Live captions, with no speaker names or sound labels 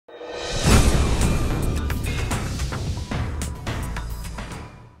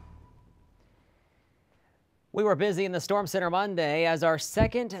We were busy in the Storm Center Monday as our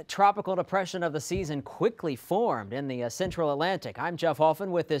second tropical depression of the season quickly formed in the central Atlantic. I'm Jeff Huffman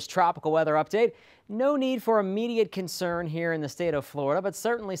with this tropical weather update. No need for immediate concern here in the state of Florida, but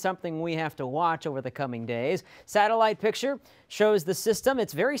certainly something we have to watch over the coming days. Satellite picture shows the system.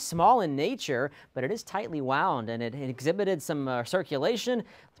 It's very small in nature, but it is tightly wound and it exhibited some circulation.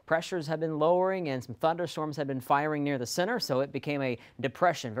 Pressures have been lowering and some thunderstorms have been firing near the center, so it became a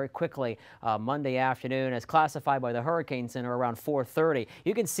depression very quickly Monday afternoon as classified by the Hurricane Center around 4:30.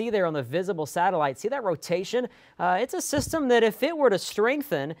 You can see there on the visible satellite, see that rotation? It's a system that if it were to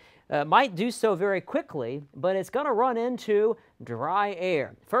strengthen, might do so very quickly, but it's going to run into dry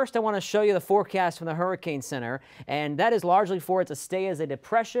air. First, I want to show you the forecast from the Hurricane Center, and that is largely for it to stay as a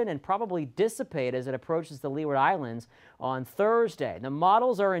depression and probably dissipate as it approaches the Leeward Islands on Thursday. The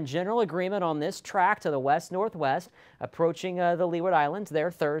models are in general agreement on this track to the west-northwest, approaching the Leeward Islands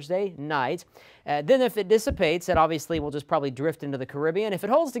there Thursday night. Then if it dissipates, it obviously will just probably drift into the Caribbean. If it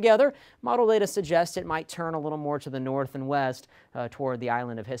holds together, model data suggests it might turn a little more to the north and west toward the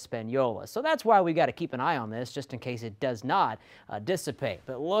island of Hispaniola. So that's why we got to keep an eye on this just in case it does not dissipate.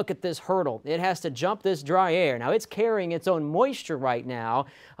 But look at this hurdle. It has to jump this dry air. Now it's carrying its own moisture right now,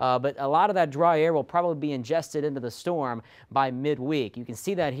 but a lot of that dry air will probably be ingested into the storm by midweek. You can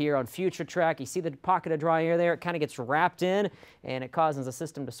see that here on future track. You see the pocket of dry air there. It kind of gets wrapped in and it causes the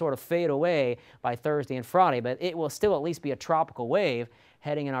system to sort of fade away by Thursday and Friday, but it will still at least be a tropical wave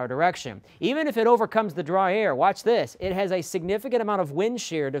heading in our direction. Even if it overcomes the dry air, watch this. It has a significant amount of wind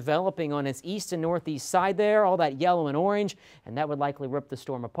shear developing on its east and northeast side there, all that yellow and orange, and that would likely rip the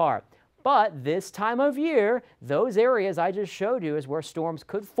storm apart. But this time of year, those areas I just showed you is where storms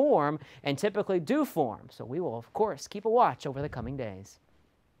could form and typically do form. So we will, of course, keep a watch over the coming days.